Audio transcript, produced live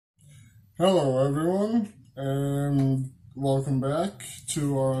Hello everyone, and welcome back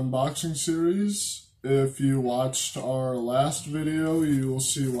to our unboxing series. If you watched our last video, you will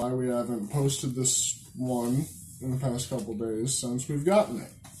see why we haven't posted this one in the past couple days since we've gotten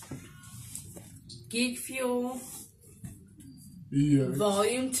it. Geekfuel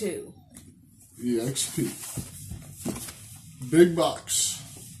Volume 2 EXP. Big box.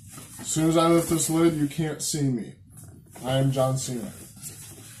 As soon as I lift this lid, you can't see me. I am John Cena.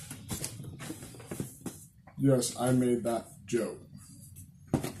 Yes, I made that joke.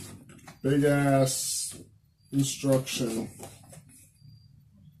 Big ass instruction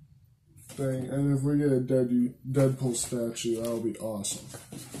thing, and if we get a Deadpool statue, that'll be awesome.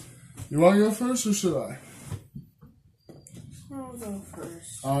 You want to go first, or should I? I'll go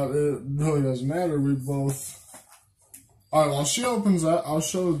first. It really doesn't matter. We both. Alright, while she opens that, I'll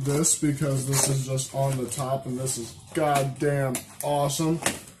show this because this is just on the top, and this is goddamn awesome.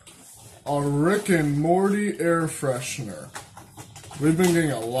 A Rick and Morty air freshener. We've been getting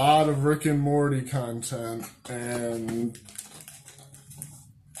a lot of Rick and Morty content, and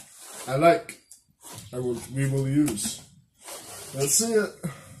we will use. Let's see it.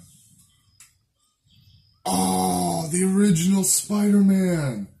 Oh, the original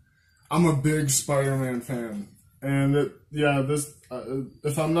Spider-Man. I'm a big Spider-Man fan, and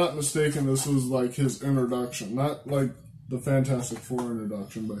if I'm not mistaken, this was like his introduction, not like the Fantastic Four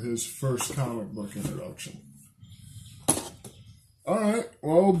introduction, but his first comic book introduction. Alright,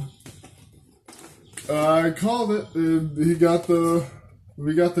 well, I called it. We got the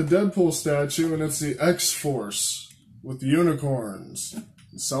Deadpool statue, and it's the X-Force with the unicorns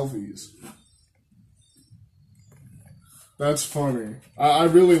and selfies. That's funny. I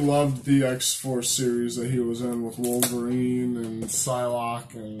really loved the X-Force series that he was in with Wolverine and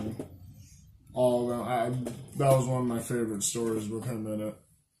Psylocke and all of them. That was one of my favorite stories with him in it.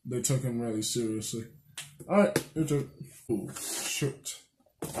 They took him really seriously. Alright, your turn. Ooh, shoot.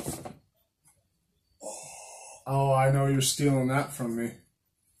 Oh, I know you're stealing that from me.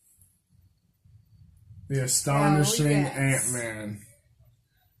 The Astonishing Ant-Man.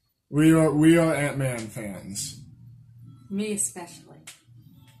 We are Ant-Man fans. Me especially.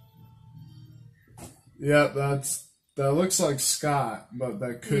 Yep, that looks like Scott, but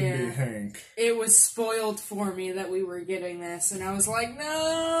that could be Hank. It was spoiled for me that we were getting this, and I was like,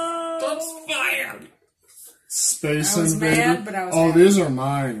 no! That's bad! Space I was Invader. mad, but I was happy. These are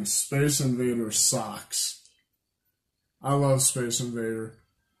mine. Space Invader socks. I love Space Invader.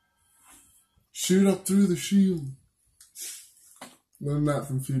 Shoot up through the shield. Learned that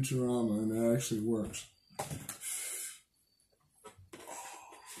from Futurama, and it actually works.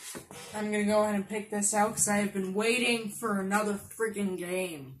 I'm gonna go ahead and pick this out because I have been waiting for another freaking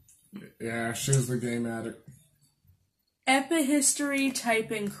game. Yeah, she's the game addict. Epihistory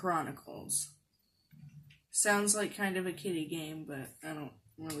Typing Chronicles. Sounds like kind of a kiddie game, but I don't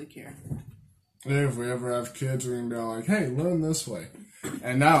really care. If we ever have kids, we're gonna be like, hey, learn this way.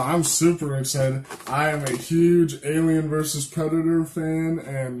 And now I'm super excited. I am a huge Alien vs. Predator fan,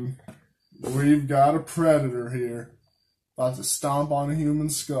 and we've got a Predator here. About to stomp on a human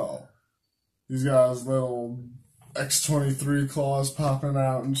skull. He's got his little X-23 claws popping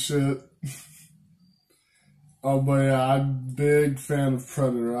out and shit. Oh, but yeah, I'm a big fan of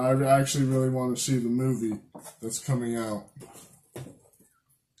Predator. I actually really want to see the movie that's coming out.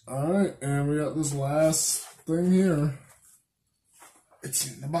 Alright, and we got this last thing here. It's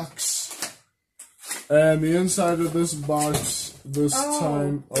in the box. And the inside of this box this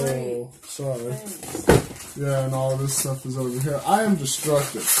time... Great. Oh, sorry. Thanks. Yeah, and all this stuff is over here. I am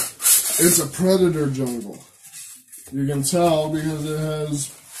destructive. It's a Predator jungle. You can tell because it has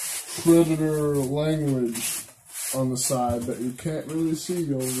Predator language on the side that you can't really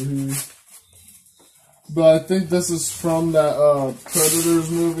see over here. But I think this is from that Predators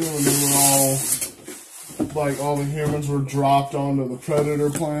movie when they were all the humans were dropped onto the Predator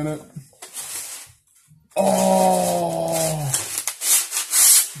planet. Oh!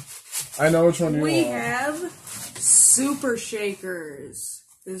 I know which one you want. We have Super Shakers.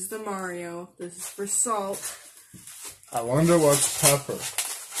 This is the Mario. This is for salt. I wonder what's pepper.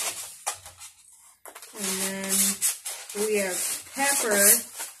 And then we have Pepper,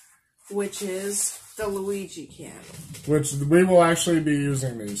 which is the Luigi can. Which we will actually be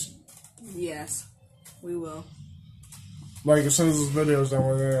using these. Yes, we will. Like, as soon as this video is done,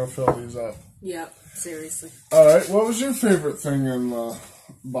 we're going to fill these up. Yep, seriously. Alright, what was your favorite thing in the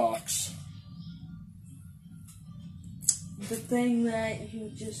box? The thing that you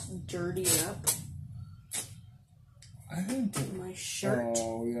just dirtied up. I didn't think... My shirt.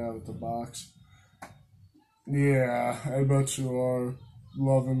 Oh, yeah, with the box. Yeah, I bet you are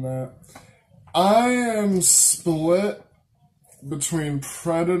loving that. I am split between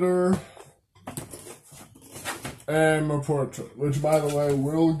Predator and my portrait, which, by the way,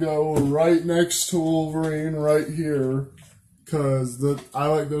 will go right next to Wolverine right here, because I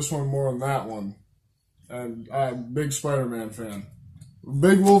like this one more than that one. And I'm a big Spider-Man fan.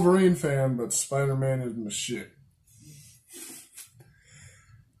 Big Wolverine fan, but Spider-Man is my shit.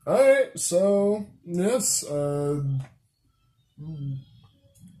 Alright, so, yes,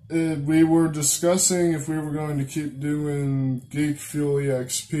 we were discussing if we were going to keep doing Geekfuel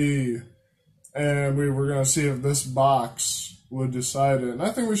EXP, and we were going to see if this box would decide it. And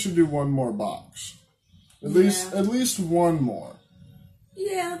I think we should do one more box. At least one more.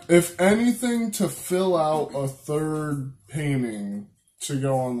 Yeah. If anything, to fill out a third painting to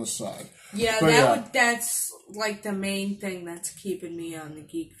go on the side. Yeah, that's like the main thing that's keeping me on the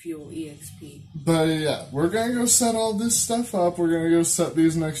Geekfuel EXP. But yeah, we're gonna go set all this stuff up. We're gonna go set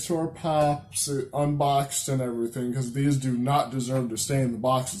these next to our pops, unboxed and everything, because these do not deserve to stay in the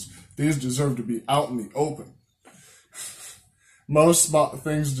boxes. These deserve to be out in the open. Most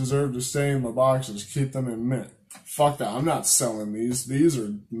things deserve to stay in the boxes. Keep them in mint. Fuck that. I'm not selling these. These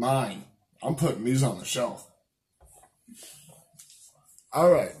are mine. I'm putting these on the shelf.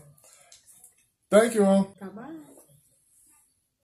 Alright. Thank you all. Bye-bye.